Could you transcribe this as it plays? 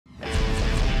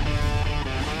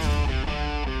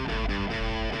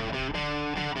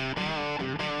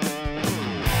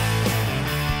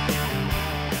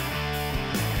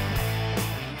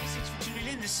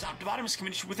Optibotimus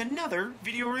coming at you with another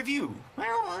video review.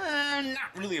 Well,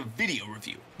 not really a video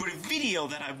review, but a video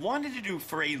that I've wanted to do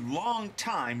for a long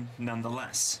time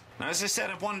nonetheless. Now, as I said,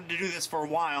 I've wanted to do this for a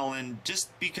while, and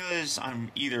just because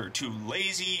I'm either too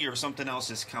lazy or something else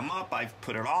has come up, I've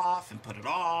put it off and put it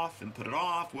off and put it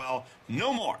off. Well,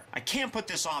 no more. I can't put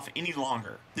this off any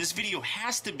longer. This video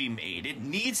has to be made. It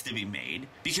needs to be made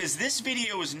because this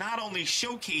video is not only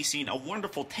showcasing a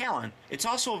wonderful talent, it's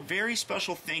also a very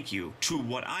special thank you to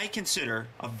what I consider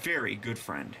a very good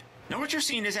friend. Now what you're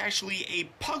seeing is actually a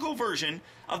Puggle version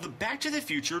of the Back to the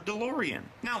Future DeLorean.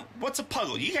 Now, what's a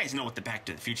Puggle? You guys know what the Back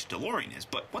to the Future DeLorean is,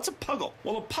 but what's a Puggle?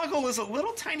 Well, a Puggle is a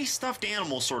little tiny stuffed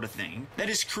animal sort of thing that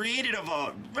is created of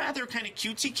a rather kind of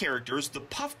cutesy characters. The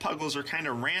Puff Puggles are kind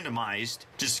of randomized,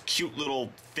 just cute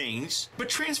little things. But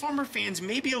Transformer fans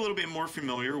may be a little bit more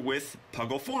familiar with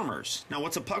Puggle-formers. Now,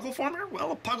 what's a Puggle-former?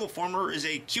 Well, a Puggle-former is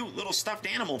a cute little stuffed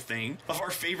animal thing of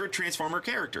our favorite Transformer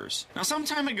characters. Now, some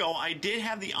time ago, I did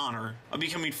have the honor of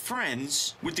becoming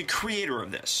friends with the creator of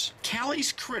this.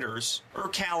 Callie's Critters, or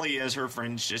Callie as her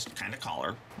friends just kind of call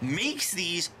her, makes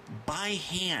these by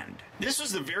hand. This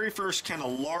was the very first kind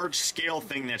of large scale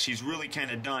thing that she's really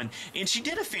kind of done, and she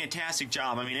did a fantastic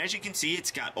job. I mean, as you can see, it's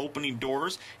got opening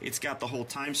doors, it's got the whole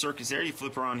time circuits there. You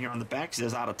flip around here on the back, it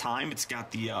says out of time. It's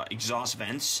got the exhaust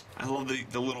vents. I love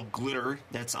the little glitter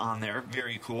that's on there,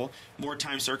 very cool. More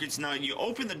time circuits. Now you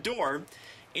open the door,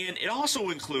 and it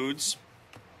also includes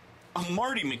a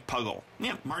Marty McPuggle.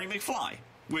 Yeah, Marty McFly,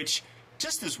 which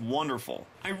just is wonderful.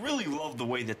 I really love the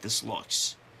way that this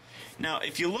looks. Now,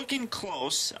 if you look in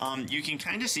close, you can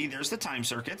kind of see there's the time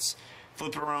circuits.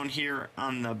 Flip around here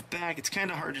on the back. It's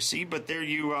kind of hard to see, but there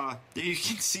you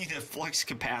can see the flux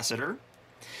capacitor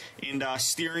and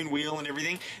steering wheel and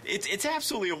everything. It's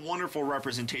absolutely a wonderful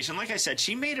representation. Like I said,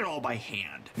 she made it all by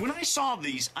hand. When I saw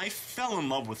these, I fell in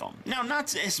love with them. Now,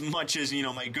 not as much as, you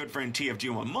know, my good friend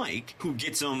TFG Mike, who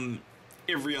gets them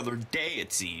every other day,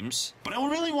 it seems. But I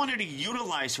really wanted to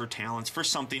utilize her talents for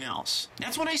something else.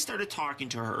 That's when I started talking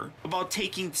to her about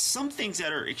taking some things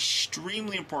that are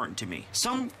extremely important to me.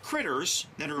 Some critters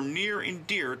that are near and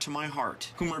dear to my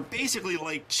heart, whom are basically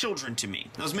like children to me.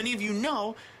 Now, as many of you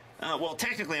know, well,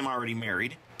 technically I'm already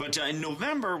married, but in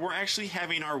November we're actually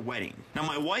having our wedding. Now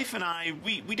my wife and I,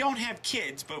 we don't have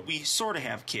kids, but we sort of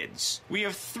have kids. We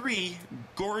have 3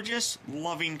 gorgeous,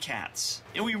 loving cats.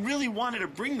 And we really wanted to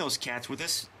bring those cats with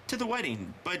us to the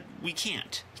wedding, but we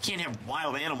can't. You can't have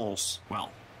wild animals.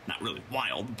 Well, not really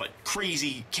wild, but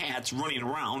crazy cats running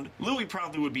around. Louie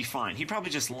probably would be fine. He'd probably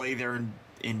just lay there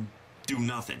and do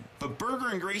nothing. But Burger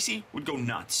and Gracie would go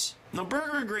nuts. Now,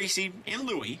 Burger and Gracie and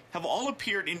Louie have all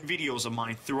appeared in videos of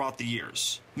mine throughout the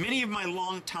years. Many of my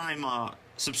longtime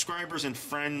subscribers and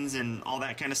friends and all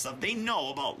that kind of stuff, they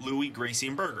know about Louie, Gracie,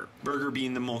 and Burger. Burger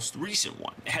being the most recent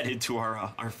one added to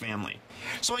our family.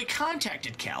 So I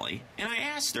contacted Callie and I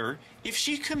asked her if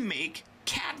she could make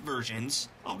cat versions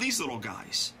of these little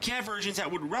guys. Cat versions that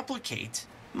would replicate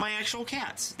my actual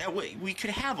cats. That way we could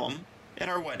have them at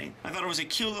our wedding. I thought it was a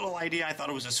cute little idea. I thought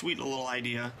it was a sweet little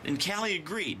idea. And Callie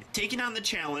agreed, taking on the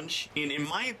challenge, and in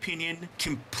my opinion,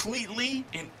 completely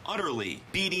and utterly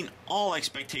beating all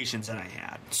expectations that I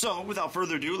had. So, without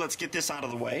further ado, let's get this out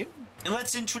of the way, and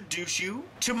let's introduce you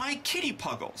to my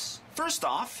Kittypuggles. First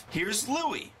off, here's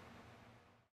Louie.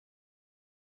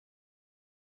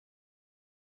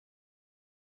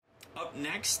 Up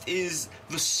next is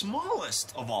the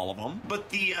smallest of all of them, but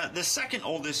the second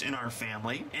oldest in our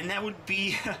family, and that would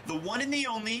be the one and the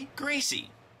only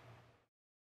Gracie.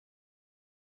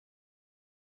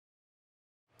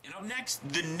 And up next,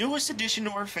 the newest addition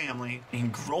to our family,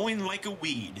 and growing like a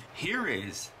weed, here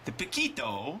is the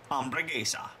Pequito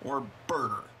Hamburguesa, or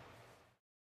Burger.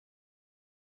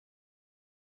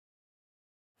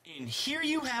 And here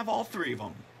you have all 3 of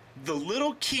them. The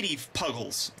little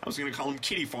Kittypuggles. I was going to call them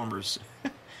Kittyformers.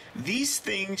 These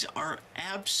things are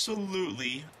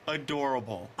absolutely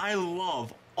adorable. I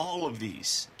love all of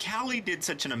these. Callie did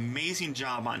such an amazing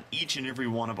job on each and every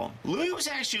one of them. Louie was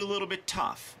actually a little bit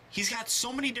tough. He's got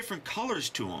so many different colors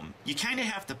to him. You kind of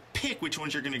have to pick which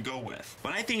ones you're going to go with.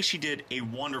 But I think she did a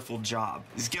wonderful job.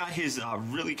 He's got his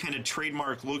really kind of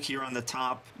trademark look here on the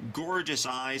top. Gorgeous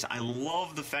eyes. I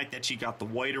love the fact that she got the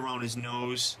white around his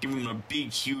nose, giving him a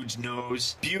big, huge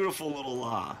nose. Beautiful little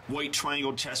white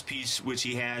triangle chest piece, which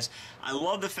he has. I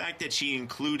love the fact that she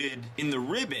included in the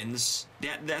ribbons,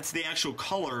 that's the actual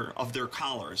color of their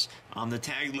collars. The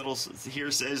tag little here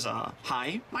says,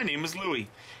 hi, my name is Louie.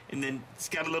 And then it's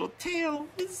got a little tail.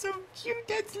 It's so cute.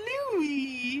 That's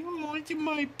Louie. Oh, it's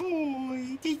my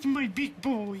boy. It's my big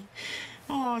boy.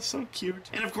 Oh, so cute.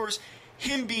 And of course,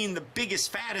 him being the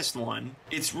biggest, fattest one,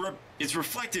 it's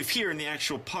reflective here in the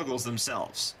actual Puggles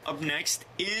themselves. Up next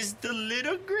is the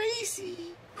little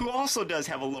Gracie, who also does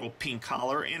have a little pink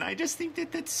collar, and I just think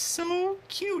that that's so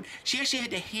cute. She actually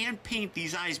had to hand paint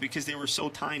these eyes because they were so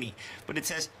tiny. But it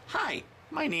says, "Hi,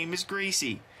 my name is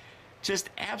Gracie."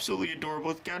 Just absolutely adorable.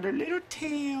 It's got her little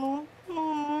tail.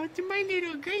 Oh, it's my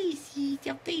little Gracie, it's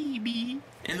a baby.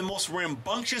 And the most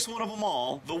rambunctious one of them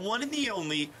all, the one and the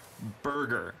only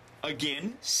Burger.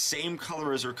 Again, same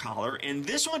color as her collar. And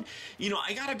this one, you know,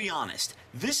 I gotta be honest,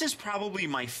 this is probably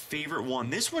my favorite one.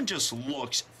 This one just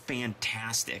looks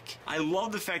fantastic. I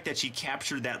love the fact that she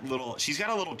captured that little, she's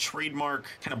got a little trademark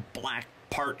kind of black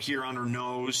part here on her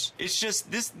nose. It's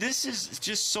just, this is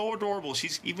just so adorable.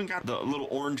 She's even got the little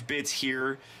orange bits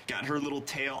here, got her little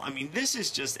tail. I mean, this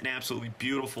is just an absolutely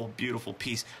beautiful, beautiful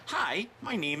piece. Hi,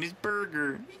 my name is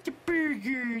Burger. The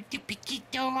Burger, the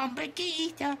Piquito, I'm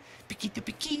Piquito. Piquito,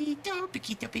 Piquito,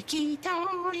 Piquito, Piquito,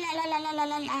 la la la la la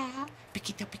la la.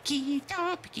 Piquito,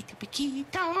 Piquito, Piquito,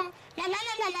 Piquito, la la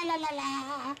la la la la la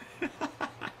la.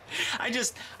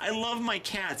 I love my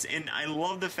cats, and I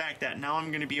love the fact that now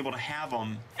I'm going to be able to have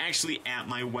them actually at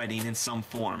my wedding in some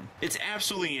form. It's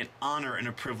absolutely an honor and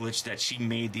a privilege that she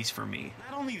made these for me.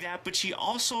 Not only that, but she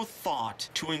also thought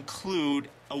to include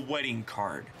a wedding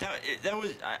card. That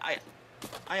was,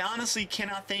 I honestly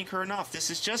cannot thank her enough. This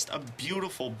is just a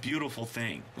beautiful, beautiful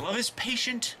thing. Love is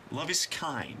patient, love is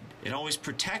kind. It always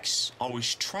protects,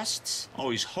 always trusts,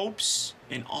 always hopes,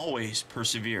 and always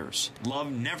perseveres.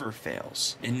 Love never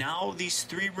fails. And now these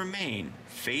three remain: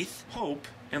 faith, hope,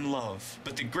 and love.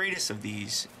 But the greatest of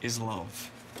these is love.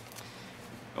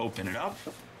 Open it up,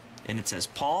 and it says,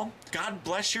 Paul, God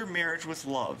bless your marriage with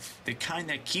love, the kind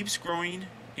that keeps growing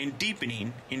and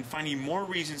deepening and finding more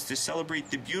reasons to celebrate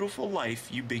the beautiful life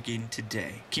you begin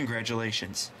today.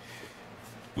 Congratulations.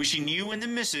 Wishing you and the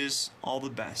missus all the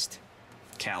best.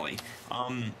 Callie.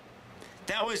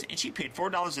 That was, and she paid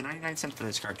 $4.99 for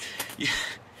this card. Yeah,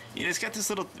 it's got this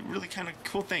little really kind of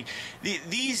cool thing.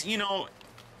 These, you know,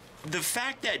 the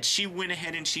fact that she went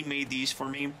ahead and she made these for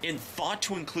me and thought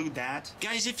to include that,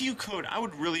 guys, if you could, I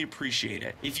would really appreciate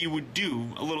it if you would do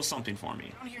a little something for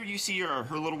me. Down here you see her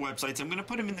little websites. I'm going to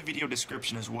put them in the video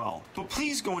description as well. But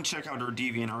please go and check out her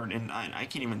DeviantArt, and I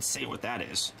can't even say what that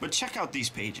is. But check out these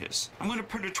pages. I'm going to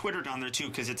put her Twitter down there too,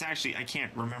 because it's actually, I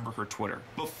can't remember her Twitter.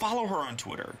 But follow her on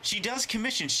Twitter. She does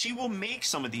commissions. She will make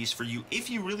some of these for you if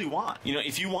you really want. You know,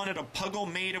 if you wanted a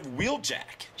Puggle made of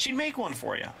Wheeljack, she'd make one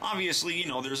for you. Obviously, you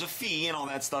know, there's a fee and all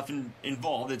that stuff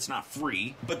involved. It's not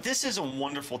free, but this is a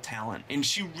wonderful talent, and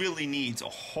she really needs a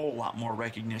whole lot more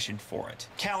recognition for it.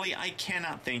 Callie, I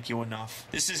cannot thank you enough.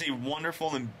 This is a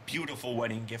wonderful and beautiful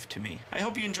wedding gift to me. I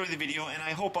hope you enjoy the video, and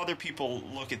I hope other people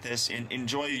look at this and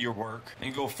enjoy your work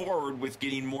and go forward with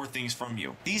getting more things from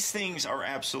you. These things are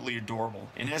absolutely adorable,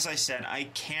 and as I said, I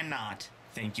cannot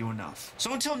thank you enough.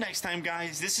 So until next time,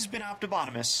 guys, this has been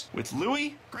Optibotimus with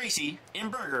Louie, Gracie,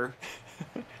 and Burger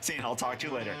saying I'll talk to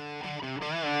you later.